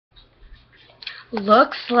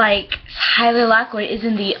Looks like Tyler Lockwood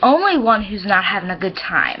isn't the only one who's not having a good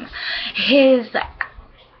time.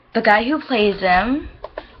 The guy who plays him,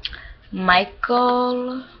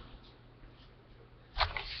 Michael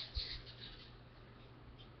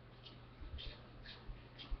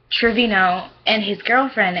Trevino, and his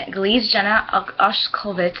girlfriend, Glee's Jenna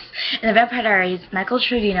Ushkowitz, in the Vampire Diaries, Michael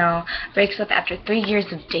Trevino breaks up after 3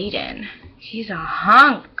 years of dating. He's a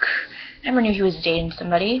hunk. Never knew he was dating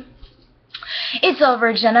somebody. It's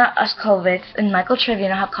over. Jenna Ushkowitz and Michael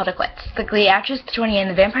Trevino have called it quits. The Glee actress, 28,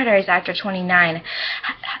 and the Vampire Diaries actor, 29,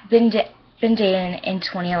 have been dating in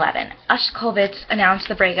 2011. Ushkowitz announced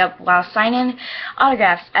the breakup while signing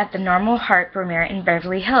autographs at the Normal Heart premiere in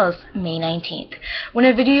Beverly Hills, May 19th. When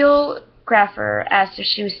a videographer asked if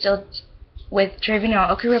she was still with Trevino,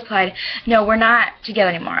 Oki replied, "No, we're not together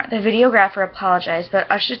anymore." The videographer apologized,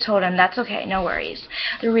 but Usher told him that's okay, no worries.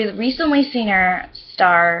 The recently seen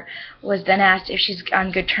star was then asked if she's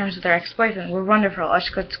on good terms with her ex-boyfriend. "We're wonderful,"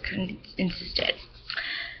 Ushkowitz insisted.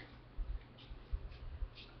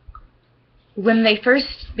 When they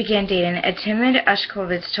first began dating, a timid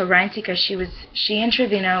Ushkowitz told Ryan Seacrest she and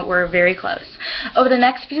Trevino were very close. Over the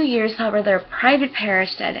next few years, however, their private pair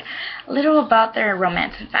said little about their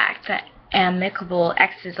romance. In fact, the amicable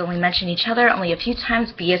exes only mentioned each other only a few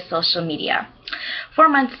times via social media. 4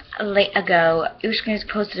 months ago, Ushkowitz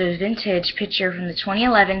posted a vintage picture from the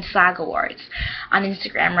 2011 SAG Awards on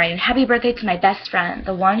Instagram, writing, "Happy birthday to my best friend,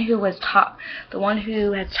 the one who has taught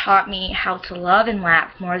me how to love and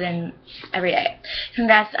laugh more than every day.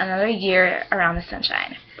 Congrats on another year around the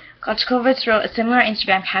sunshine." Ushkowitz wrote a similar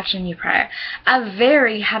Instagram caption new prior. "A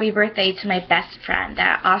very happy birthday to my best friend,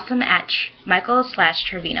 that awesome at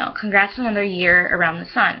Michael/Trevino. Congrats on another year around the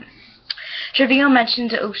sun." Trevino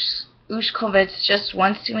mentioned Ushkowitz just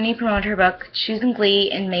once when he promoted her book, Choosing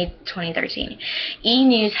Glee, in May 2013. E!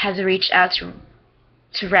 News has reached out to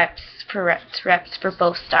reps for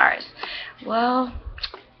both stars. Well,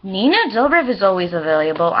 Nina Dobrev is always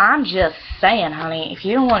available. I'm just saying, honey, if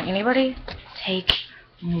you don't want anybody, take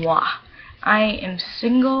moi. I am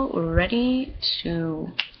single, ready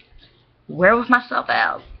to wear with myself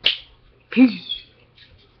out. Peace.